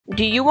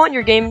Do you want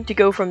your game to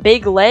go from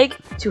big lag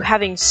to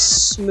having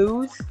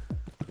smooth,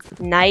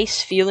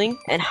 nice feeling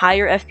and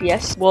higher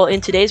FPS? Well,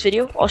 in today's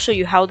video, I'll show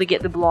you how to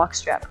get the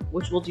Bloxstrap,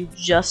 which will do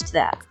just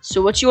that.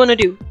 So what you want to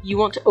do, you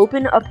want to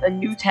open up a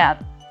new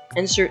tab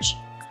and search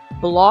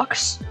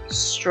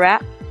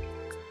Bloxstrap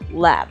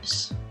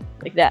Labs,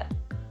 like that.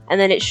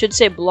 And then it should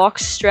say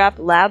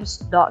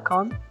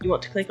bloxstraplabs.com. You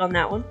want to click on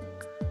that one.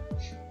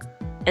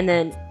 And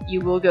then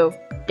you will go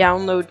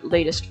download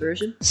latest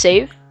version,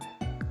 save,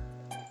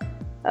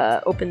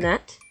 open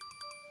that,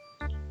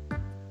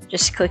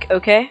 just click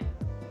OK,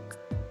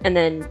 and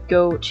then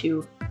go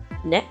to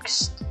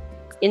next,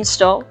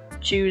 install,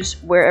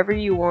 choose wherever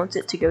you want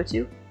it to go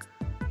to,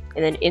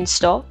 and then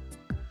install,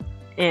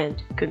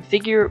 and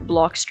configure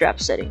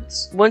Bloxstrap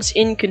settings. Once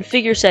in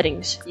configure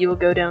settings, you will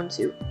go down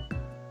to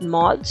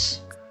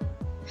mods,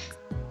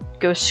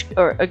 go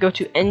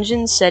to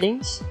engine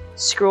settings,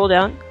 scroll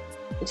down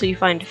until you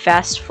find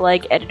Fast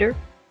Flag Editor,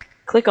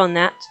 click on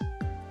that,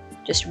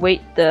 just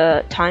wait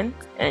the time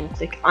and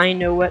click I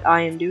know what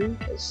I am doing,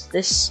 because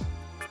this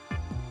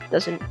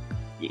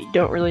you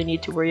don't really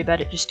need to worry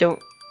about it, just do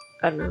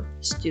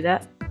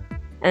that.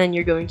 And then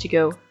you're going to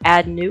go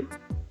add new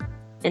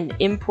and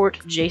import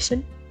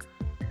JSON.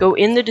 Go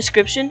in the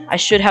description, I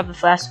should have the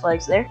fast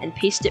flags there, and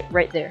paste it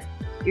right there.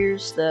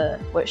 Here's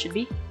what it should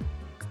be,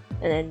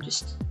 and then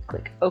just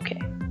click OK,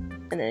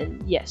 and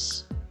then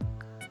yes,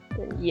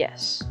 and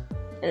yes,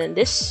 and then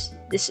this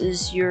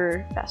is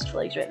your fast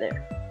flags right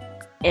there.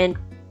 And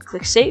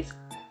click save.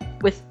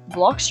 With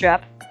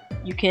Bloxstrap,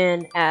 you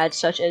can add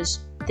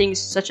things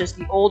such as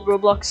the old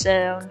Roblox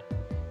sound,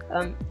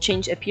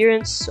 change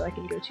appearance, so I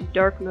can go to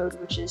dark mode,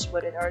 which is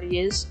what it already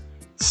is.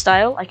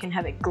 Style, I can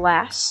have it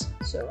glass,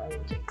 so I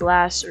want it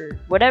glass or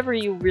whatever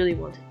you really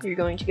want. You're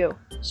going to go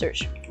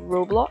search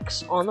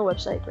Roblox on the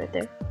website right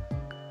there.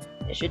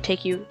 It should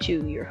take you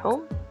to your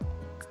home,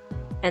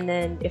 and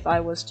then if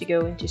I was to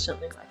go into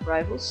something like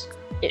Rivals,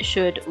 it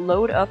should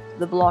load up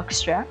the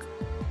Bloxstrap,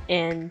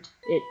 and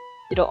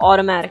it'll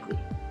automatically.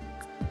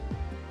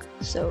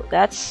 So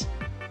I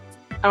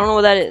don't know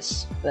what that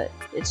is, but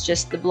it's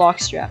just the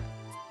Bloxstrap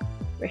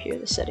right here,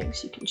 the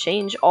settings. You can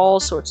change all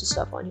sorts of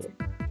stuff on here.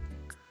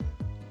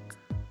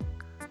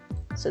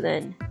 So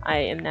then I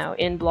am now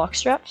in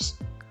Bloxstraps,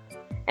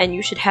 and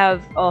you should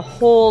have a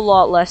whole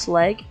lot less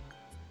lag.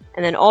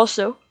 And then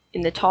also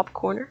in the top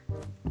corner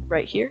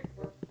right here,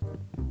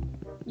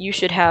 you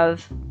should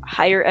have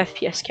higher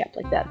FPS cap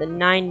like that, the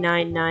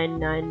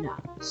 99999.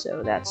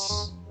 So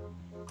that's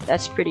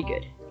pretty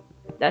good.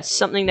 That's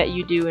something that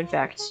you do in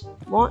fact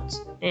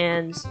want,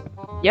 and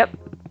yep.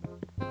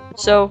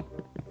 So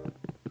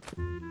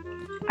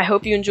I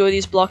hope you enjoy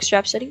these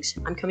Bloxstrap settings.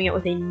 I'm coming out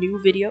with a new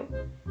video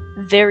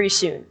very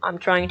soon. I'm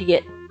trying to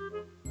get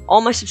all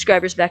my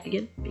subscribers back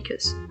again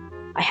because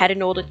I had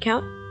an old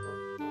account.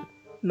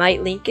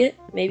 Might link it,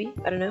 maybe,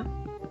 I don't know.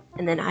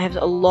 And then I have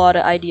a lot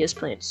of ideas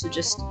planned, so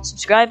just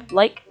subscribe,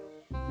 like,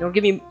 and it'll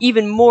give me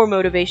even more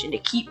motivation to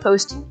keep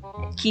posting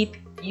and keep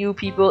you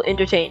people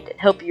entertained and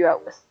help you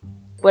out with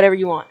whatever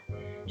you want.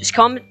 Just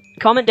comment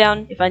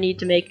down if I need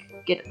to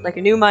get like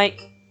a new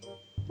mic,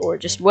 or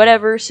just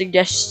whatever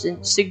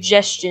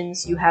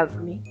suggestions you have for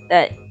me.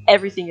 That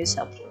everything is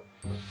helpful.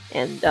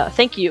 And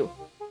thank you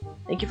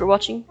for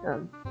watching.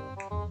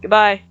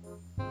 Goodbye.